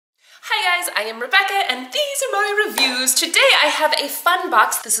guys, I am Rebecca and these are my reviews. Today I have a fun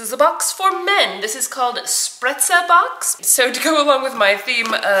box. This is a box for men. This is called SprezzaBox. So to go along with my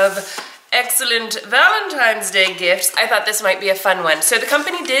theme of excellent Valentine's Day gifts, I thought this might be a fun one. So the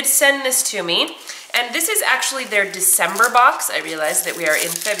company did send this to me, and this is actually their December box. I realize that we are in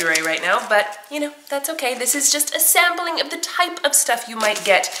February right now, but you know, that's okay. This is just a sampling of the type of stuff you might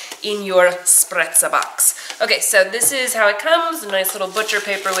get in your SprezzaBox. Okay, so this is how it comes, a nice little butcher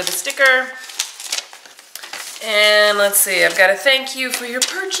paper with a sticker. And let's see, I've got a thank you for your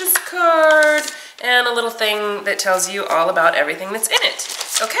purchase card, and a little thing that tells you all about everything that's in it.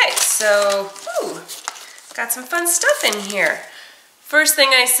 Okay, so, ooh, got some fun stuff in here. First thing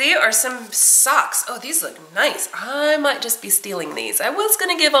I see are some socks. Oh, these look nice. I might just be stealing these. I was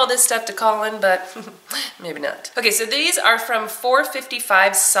gonna give all this stuff to Colin, but maybe not. Okay, so these are from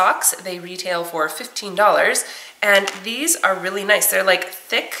 455 socks. They retail for $15, and these are really nice. They're like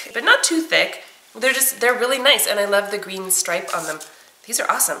thick, but not too thick. They're really nice, and I love the green stripe on them. These are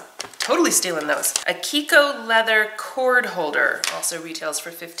awesome. Totally stealing those. A Kiko leather cord holder also retails for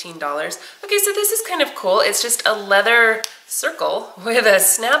 $15. Okay, so this is kind of cool. It's just a leather circle with a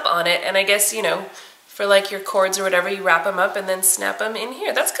snap on it, and I guess, you know, for like your cords or whatever, you wrap them up and then snap them in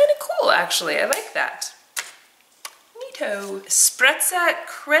here. That's kind of cool, actually. I like that. Neato. SPREZZA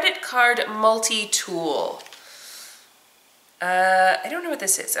credit card multi-tool. I don't know what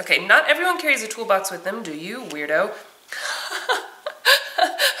this is. Okay, not everyone carries a toolbox with them, do you, weirdo?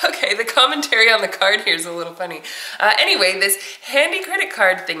 Okay, the commentary on the card here is a little funny. Anyway, this handy credit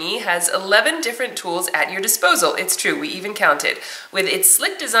card thingy has 11 different tools at your disposal. It's true, we even counted. With its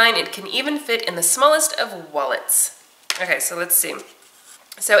slick design, it can even fit in the smallest of wallets. Okay, so let's see.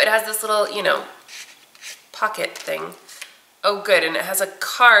 So it has this little, you know, pocket thing. Oh good, and it has a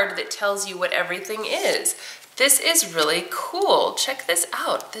card that tells you what everything is. This is really cool. Check this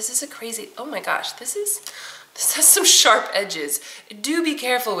out. This is a crazy, oh my gosh, this has some sharp edges. Do be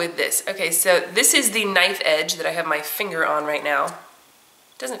careful with this. Okay, so this is the knife edge that I have my finger on right now.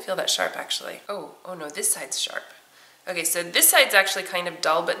 It doesn't feel that sharp, actually. Oh no, this side's sharp. Okay, so this side's actually kind of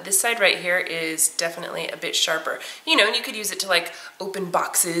dull, but this side right here is definitely a bit sharper. You know, and you could use it to like open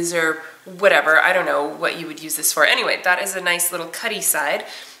boxes or whatever. I don't know what you would use this for. Anyway, that is a nice little cutty side.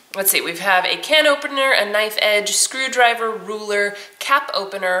 Let's see, we have a can opener, a knife edge, screwdriver, ruler, cap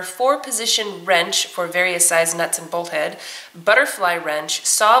opener, 4-position wrench for various size nuts and bolt head, butterfly wrench,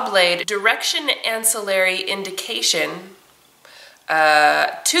 saw blade, direction ancillary indication,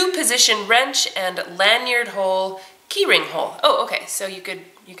 2-position wrench, and lanyard hole, keyring hole. Oh, okay, so you could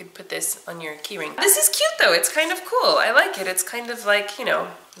put this on your keyring. This is cute though, it's kind of cool. I like it. It's kind of like, you know,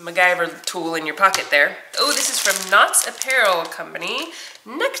 MacGyver tool in your pocket there. Oh, this is from Knott's Apparel Company.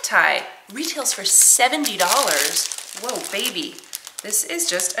 Necktie retails for $70. Whoa, baby. This is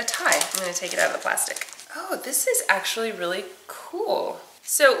just a tie. I'm gonna take it out of the plastic. Oh, this is actually really cool.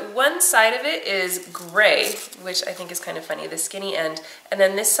 So one side of it is gray, which I think is kind of funny, the skinny end. And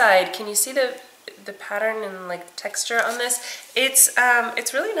then this side, can you see the pattern and like texture on this? It's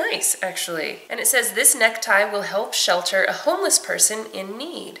really nice, actually. And it says this necktie will help shelter a homeless person in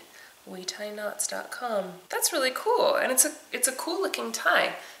need. WeTieKnots.com. That's really cool, and it's a cool looking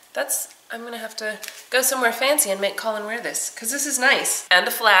tie. I'm gonna have to go somewhere fancy and make Colin wear this, because this is nice. And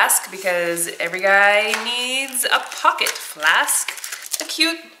a flask, because every guy needs a pocket flask. A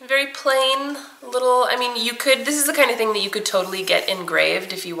cute, very plain little, I mean, this is the kind of thing that you could totally get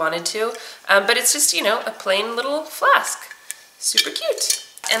engraved if you wanted to, but it's just, you know, a plain little flask. Super cute.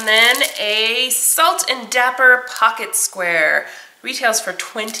 And then a Salt and Dapper pocket square. Retails for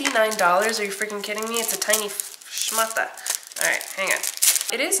 $29. Are you freaking kidding me? It's a tiny schmata. All right, hang on.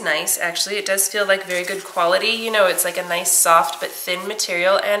 It is nice, actually. It does feel like very good quality. You know, it's like a nice soft but thin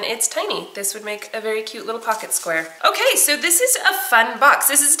material, and it's tiny. This would make a very cute little pocket square. Okay, so this is a fun box.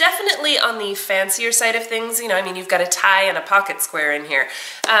 This is definitely on the fancier side of things. You know, I mean, you've got a tie and a pocket square in here.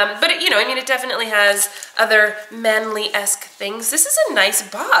 But, you know, I mean, it definitely has other manly-esque things. This is a nice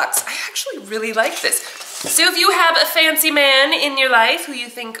box. I actually really like this. So if you have a fancy man in your life who you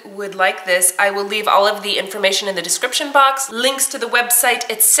think would like this, I will leave all of the information in the description box, links to the website,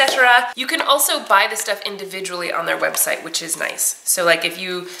 etc. You can also buy the stuff individually on their website, which is nice. So like if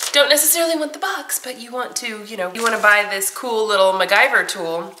you don't necessarily want the box, but you want to, you know, you want to buy this cool little MacGyver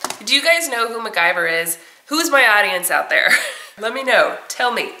tool. Do you guys know who MacGyver is? Who's my audience out there? Let me know.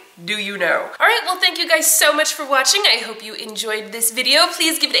 Tell me. Do you know? Alright, well thank you guys so much for watching. I hope you enjoyed this video.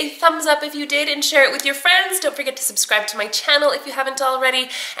 Please give it a thumbs up if you did and share it with your friends. Don't forget to subscribe to my channel if you haven't already,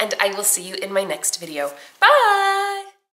 and I will see you in my next video. Bye!